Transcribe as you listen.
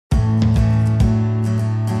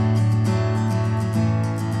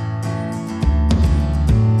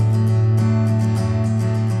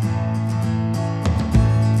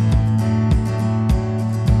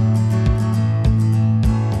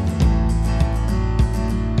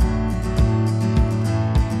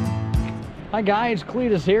Hi guys,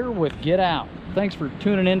 Cletus here with Get Out. Thanks for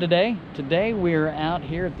tuning in today. Today we are out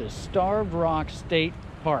here at the Starved Rock State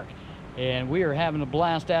Park, and we are having a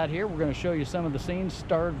blast out here. We're going to show you some of the scenes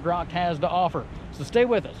Starved Rock has to offer. So stay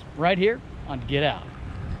with us right here on Get Out.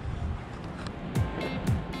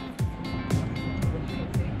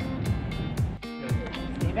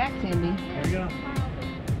 Stay back, Timmy. There you go.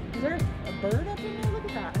 Is there a bird up in there?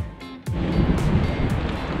 Look at that.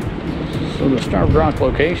 So the Starved Rock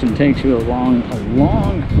location takes you along a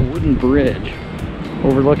long wooden bridge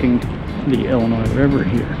overlooking the Illinois River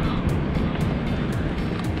here.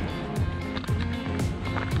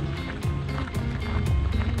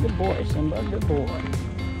 Good boy, Simba, good boy.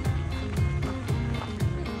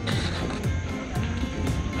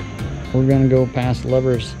 We're gonna go past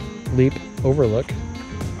Lover's Leap Overlook.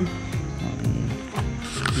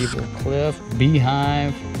 Evil Cliff,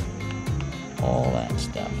 Beehive, all that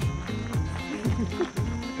stuff.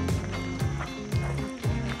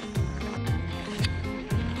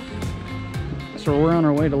 So we're on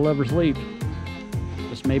our way to Lover's Leap.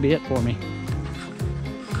 This may be it for me.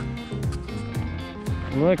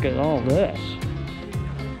 Look at all this.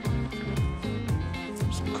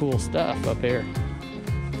 Some cool stuff up here.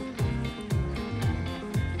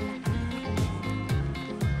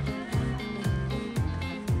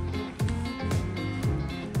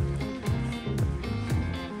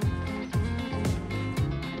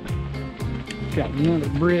 Got another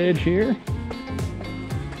bridge here.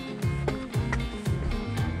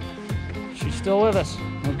 She's still with us.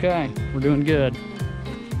 Okay, we're doing good.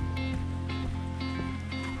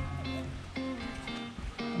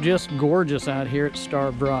 Just gorgeous out here at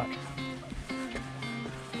Starved Rock.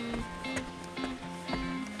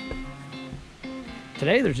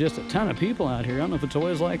 Today there's just a ton of people out here. I don't know if it's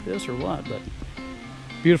always like this or what, but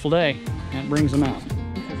beautiful day, and it brings them out.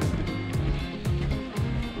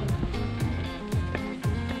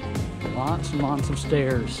 Lots and lots of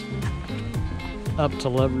stairs up to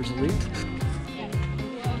Lover's Leap.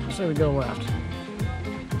 So we go left.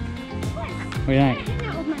 What do you think?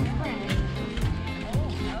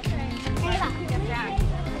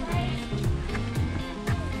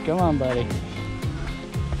 Come on, buddy.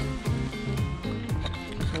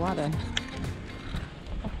 There's a lot of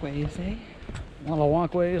walkways, eh? A lot of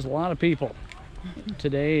walkways, a lot of people.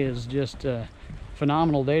 Today is just a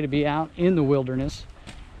phenomenal day to be out in the wilderness.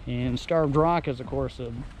 And Starved Rock is, of course,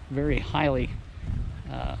 a very highly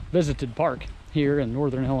visited park here in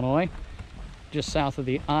northern Illinois, just south of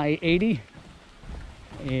the I-80.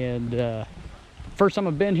 And first time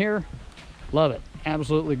I've been here, love it.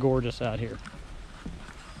 Absolutely gorgeous out here.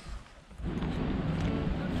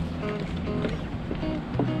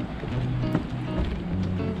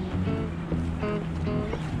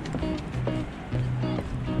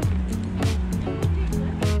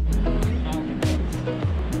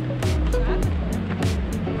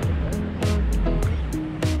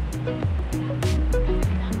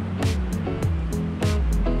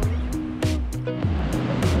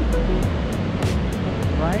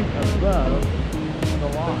 Right above the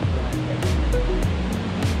lawn right there.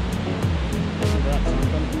 Isn't that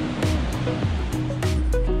something?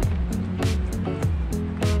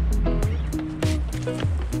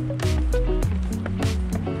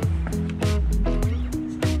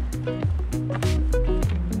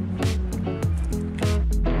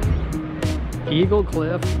 Eagle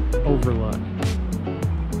Cliff Overlook.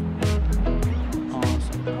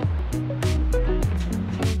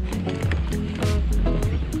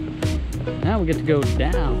 Now we get to go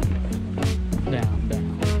down, down,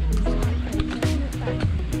 down.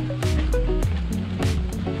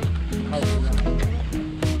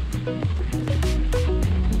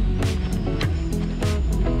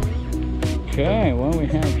 Okay, what do we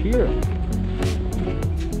have here?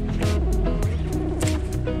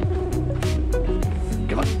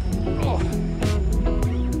 Come on. Oh.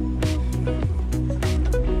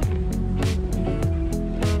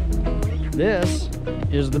 This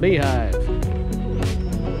is the Beehive.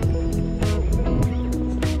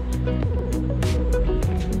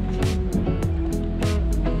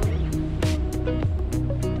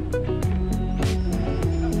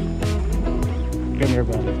 Come here,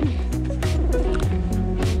 buddy.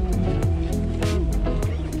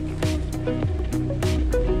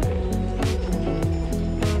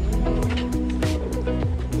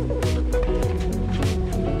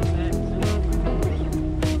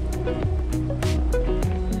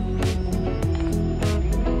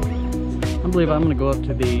 I believe I'm going to go up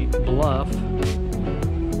to the bluff.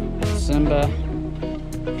 Simba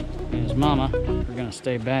and his mama are going to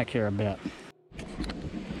stay back here a bit.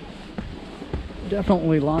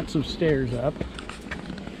 Definitely lots of stairs up.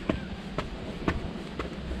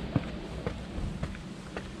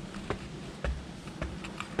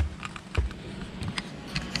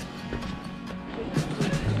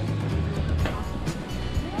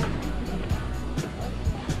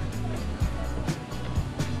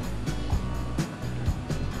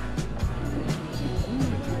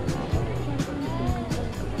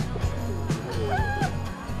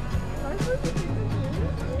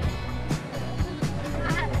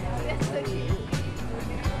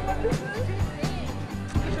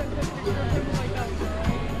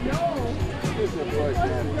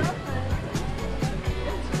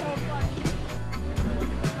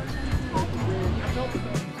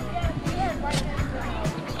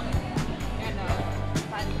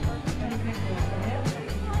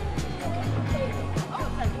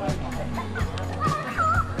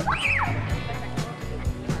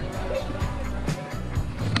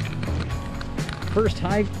 First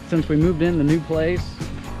hike since we moved in the new place.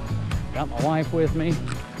 Got my wife with me.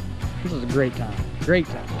 This is a great time. Great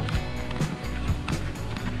time.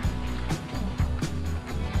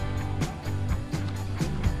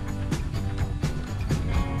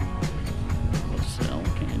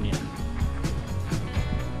 Canyon.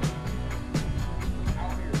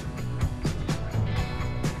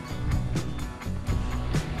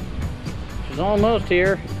 She's almost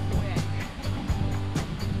here.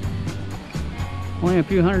 Only a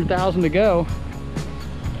few 100,000 to go.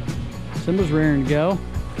 Simba's rearing to go.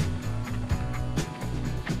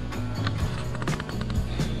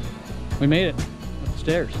 We made it up the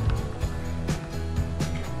stairs.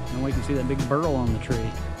 And we can see that big burl on the tree.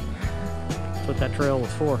 That's what that trail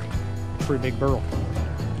was for. Pretty big burl.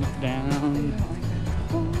 Down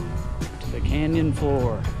to the canyon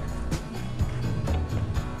floor.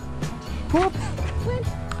 Whoop.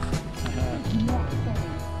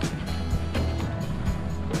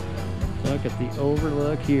 Look at the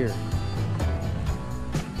overlook here.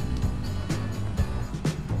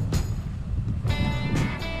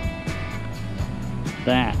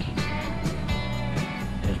 That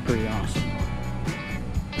is pretty awesome.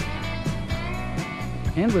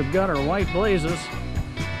 And we've got our white blazes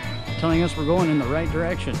telling us we're going in the right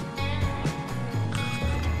direction,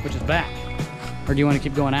 which is back. Or do you want to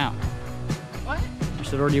keep going out? What? I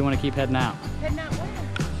said, or do you want to keep heading out? Heading out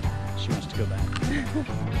where? She wants to go back.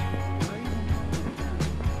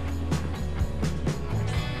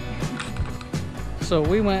 So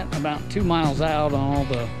we went about 2 miles out on all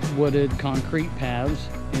the wooded concrete paths,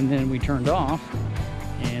 and then we turned off,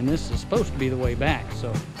 and this is supposed to be the way back.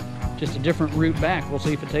 So just a different route back. We'll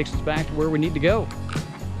see if it takes us back to where we need to go.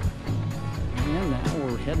 And now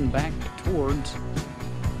we're heading back towards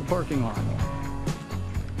the parking lot.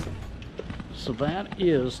 So that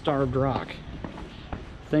is Starved Rock.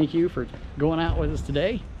 Thank you for going out with us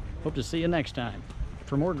today. Hope to see you next time.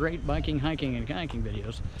 For more great biking, hiking, and kayaking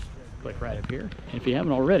videos, click right up here. And if you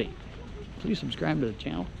haven't already, please subscribe to the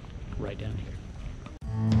channel right down here.